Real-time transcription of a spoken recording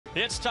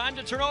It's time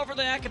to turn over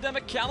the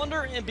academic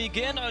calendar and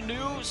begin a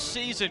new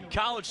season.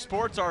 College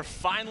sports are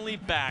finally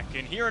back,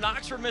 and here in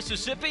Oxford,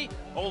 Mississippi,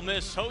 Ole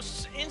Miss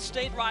hosts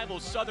in-state rival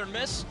Southern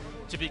Miss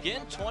to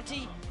begin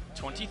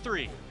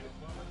 2023.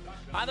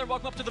 Hi there,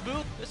 welcome up to the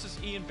booth. This is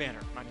Ian Banner.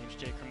 My name's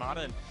Jake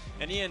Hromada,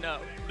 and Ian,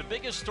 the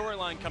biggest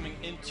storyline coming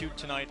into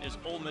tonight is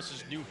Ole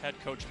Miss's new head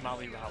coach,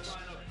 Molly Rouse.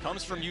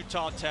 Comes from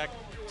Utah Tech,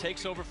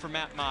 takes over for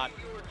Matt Mott,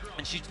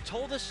 and she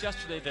told us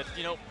yesterday that,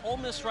 Ole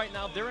Miss right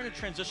now, they're in a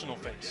transitional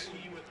phase.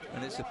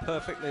 And it's a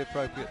perfectly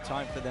appropriate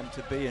time for them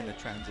to be in a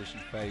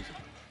transition phase.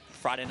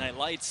 Friday Night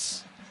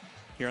Lights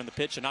here on the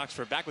pitch in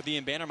Oxford. Back with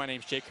Ian Banner. My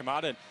name's Jake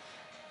Hromada.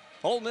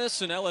 Ole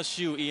Miss and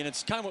LSU, Ian,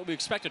 it's kind of what we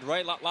expected,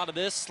 right? A lot of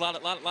this, a lot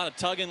of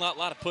tugging, a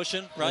lot of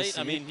pushing, right?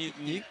 Listen,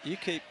 you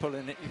keep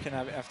pulling it. You can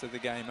have it after the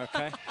game,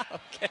 okay?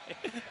 Okay.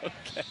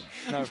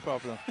 No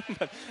problem.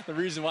 But the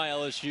reason why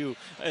LSU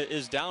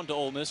is down to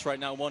Ole Miss right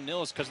now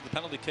 1-0 is because of the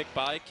penalty kick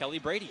by Kelly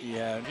Brady.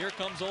 Yeah. And here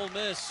comes Ole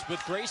Miss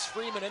with Grace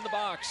Freeman in the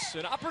box.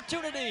 An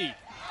opportunity.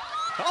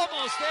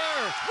 Almost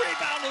there.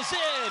 Rebound is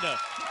in.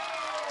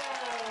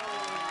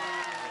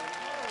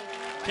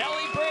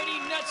 Kelly Brady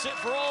nets it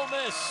for Ole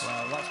Miss.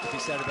 Well, lots to be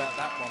said about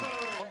that one.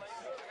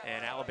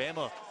 And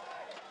Alabama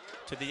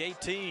to the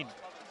 18.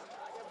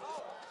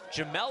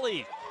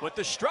 Gemelli with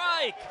the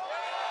strike.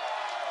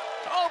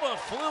 Oba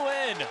flew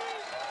in.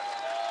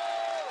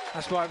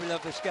 That's why we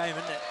love this game,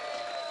 isn't it?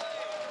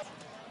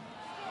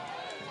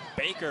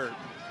 Baker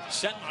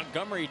sent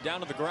Montgomery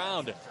down to the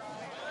ground.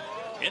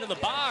 Into the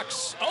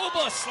box.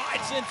 Oba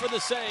slides in for the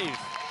save.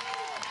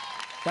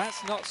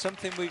 That's not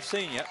something we've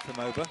seen yet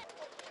from Oba.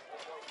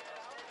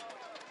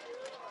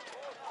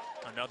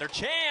 Another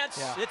chance.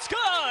 Yeah. It's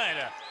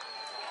good.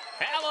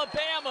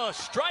 Alabama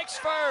strikes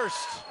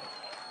first.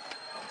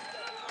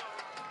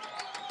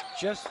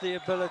 Just the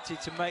ability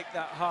to make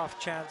that half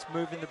chance,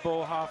 moving the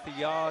ball half a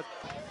yard.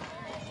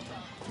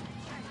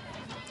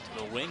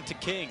 To the wing to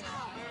King.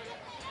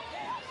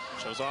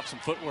 Shows off some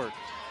footwork,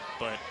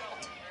 but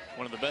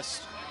one of the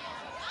best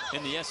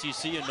in the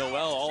SEC, and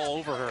Noel all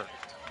over her.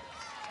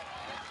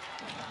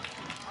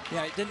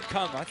 Yeah, it didn't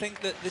come. I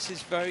think that this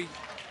is very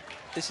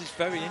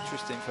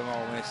interesting from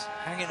Ole Miss.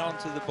 Hanging on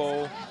to the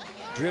ball,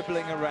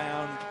 dribbling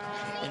around,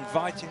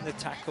 inviting the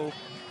tackle,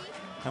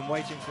 and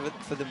waiting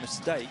for the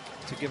mistake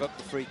to give up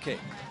the free kick.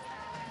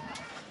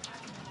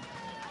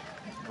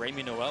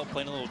 Ramey Noel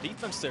playing a little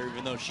defense there,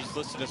 even though she's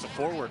listed as a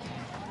forward.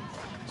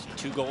 So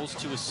 2 goals,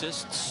 2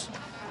 assists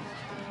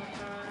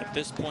at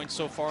this point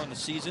so far in the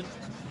season.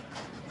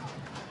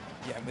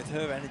 Yeah, and with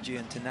her energy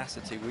and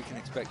tenacity, we can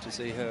expect to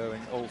see her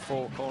in all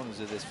 4 corners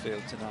of this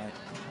field tonight.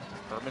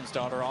 Herman's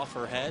daughter off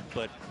her head,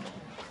 but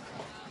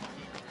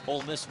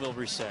Ole Miss will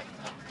reset.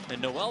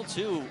 And Noel,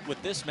 too,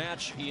 with this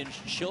match, Ian,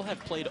 she'll have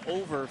played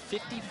over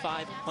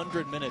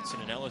 5,500 minutes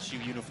in an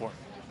LSU uniform.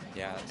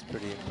 Yeah, that's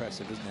pretty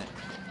impressive, isn't it?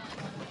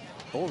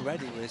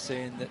 Already we're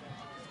seeing that,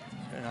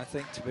 and I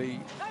think to be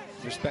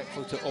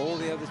respectful to all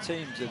the other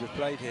teams that have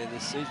played here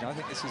this season, I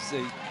think this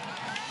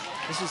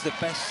is the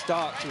best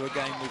start to a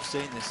game we've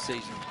seen this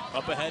season.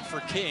 Up ahead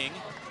for King.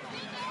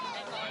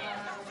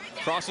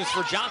 Crosses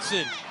for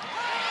Johnson.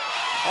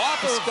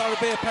 It's got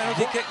to be a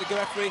penalty kick. The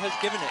referee has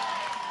given it.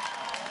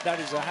 That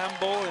is a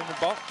handball in the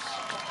box.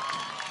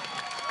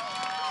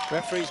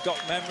 Referee's got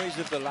memories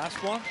of the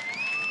last one.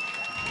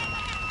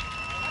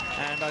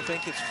 And I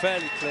think it's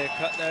fairly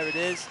clear-cut. There it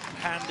is.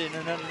 Hand in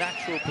an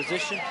unnatural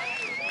position.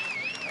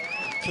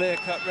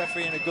 Clear-cut,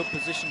 referee in a good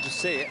position to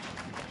see it.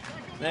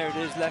 There it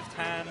is, left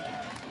hand.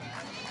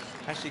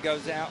 Actually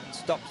goes out and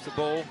stops the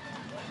ball.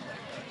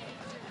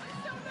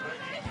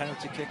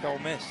 Penalty kick, Ole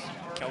Miss.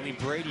 Kelly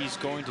Brady's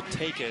going to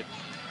take it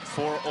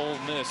for Ole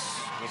Miss.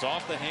 It was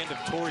off the hand of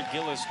Tori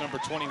Gillis, number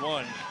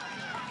 21.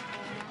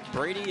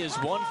 Brady is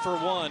 1 for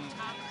 1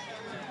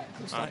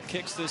 on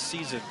kicks this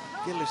season.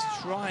 Gillis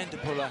trying to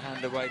pull her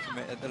hand away from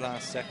it at the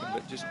last second,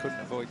 but just couldn't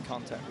avoid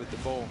contact with the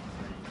ball.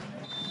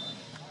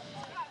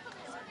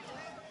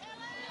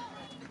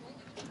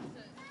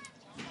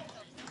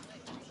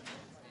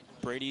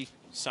 Brady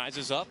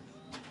sizes up.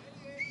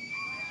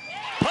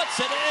 Puts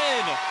it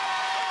in!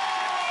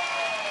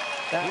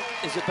 That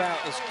is about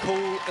as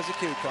cool as a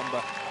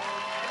cucumber.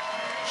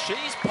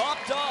 She's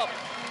popped up.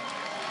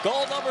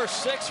 Goal number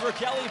 6 for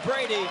Kelly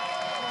Brady,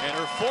 and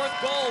her 4th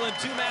goal in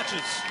 2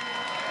 matches.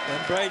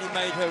 When Brady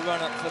made her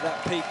run up for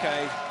that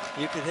PK,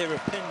 you could hear a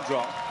pin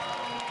drop.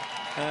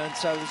 And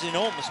so there was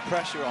enormous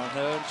pressure on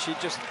her, and she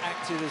just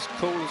acted as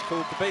cool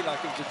could be,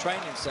 like it was a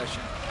training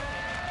session.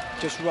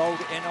 Just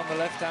rolled it in on the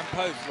left-hand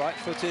post,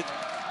 right-footed,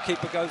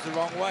 keeper goes the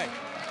wrong way.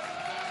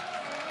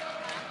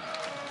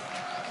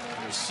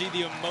 You see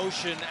the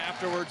emotion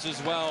afterwards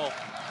as well.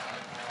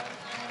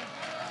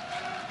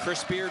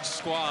 Chris Beard's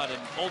squad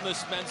and Ole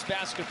Miss men's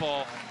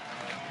basketball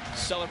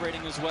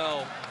celebrating as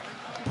well.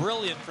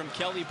 Brilliant from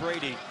Kelly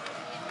Brady.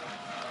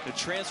 The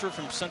transfer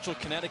from Central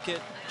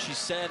Connecticut. She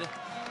said,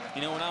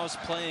 when I was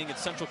playing at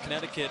Central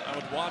Connecticut, I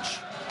would watch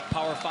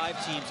Power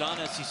 5 teams on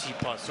SEC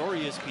Plus or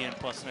ESPN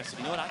Plus, and I said,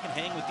 you know what, I can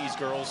hang with these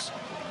girls.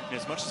 And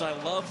as much as I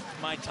love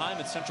my time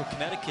at Central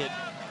Connecticut,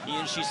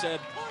 Ian, she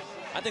said,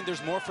 I think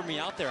there's more for me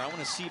out there. I want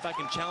to see if I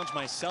can challenge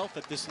myself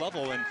at this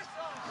level. And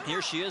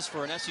here she is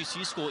for an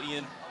SEC school,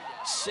 Ian.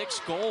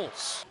 6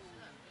 goals.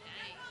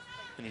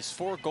 And these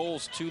 4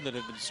 goals, too, that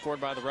have been scored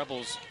by the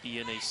Rebels,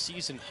 Ian, a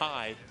season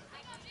high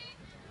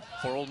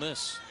for Ole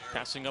Miss,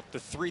 passing up the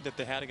 3 that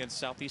they had against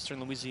Southeastern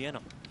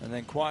Louisiana. And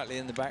then quietly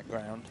in the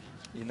background,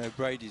 you know,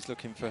 Brady's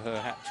looking for her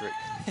hat trick.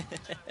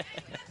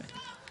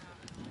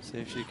 See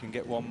if she can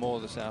get one more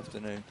this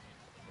afternoon.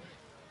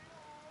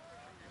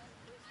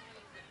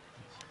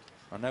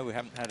 I know we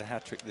haven't had a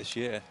hat trick this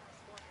year.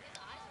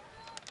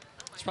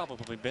 It's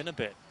probably been a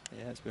bit.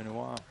 Yeah, it's been a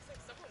while.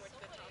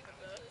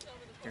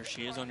 Here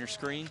she is on your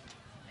screen.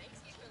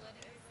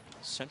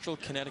 Central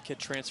Connecticut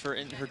transfer,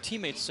 and her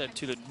teammates said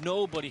too that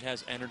nobody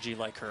has energy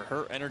like her.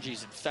 Her energy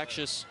is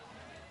infectious,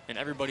 and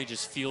everybody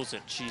just feels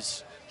it.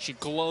 She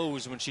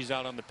glows when she's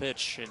out on the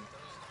pitch, and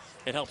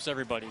it helps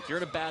everybody. If you're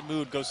in a bad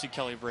mood, go see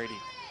Kelly Brady.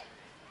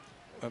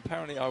 Well,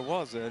 apparently I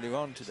was earlier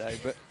on today,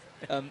 but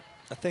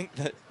I think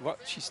that what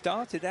she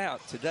started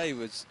out today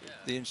was,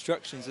 the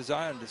instructions as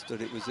I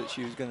understood it, was that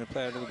she was going to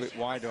play a little bit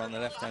wider on the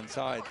left-hand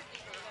side.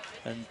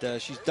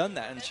 And she's done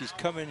that, and she's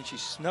come in and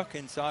she's snuck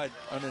inside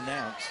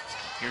unannounced.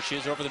 Here she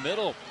is over the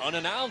middle,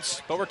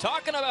 unannounced, but we're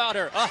talking about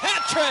her. A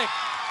hat trick!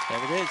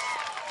 There it is.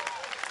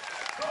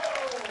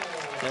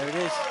 There it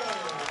is.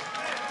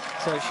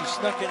 So she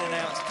snuck in and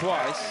out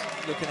twice,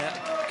 looking at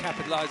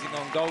capitalizing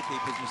on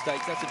goalkeeper's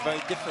mistakes. That's a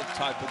very different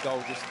type of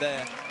goal just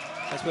there.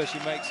 That's where she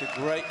makes a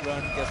great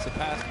run, gets the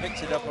pass,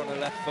 picks it up on her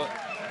left foot,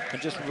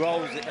 and just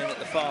rolls it in at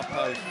the far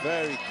post.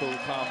 Very cool,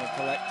 calm and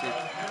collected.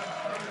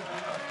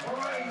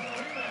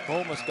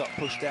 Almost got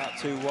pushed out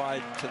too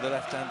wide to the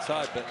left-hand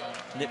side, but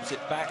nips it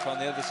back on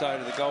the other side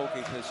of the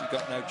goalkeeper. She's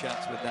got no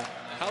chance with that.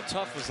 How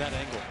tough was that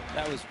angle?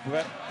 That was,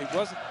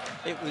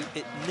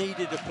 it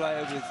needed a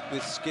player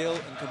with skill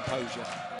and composure.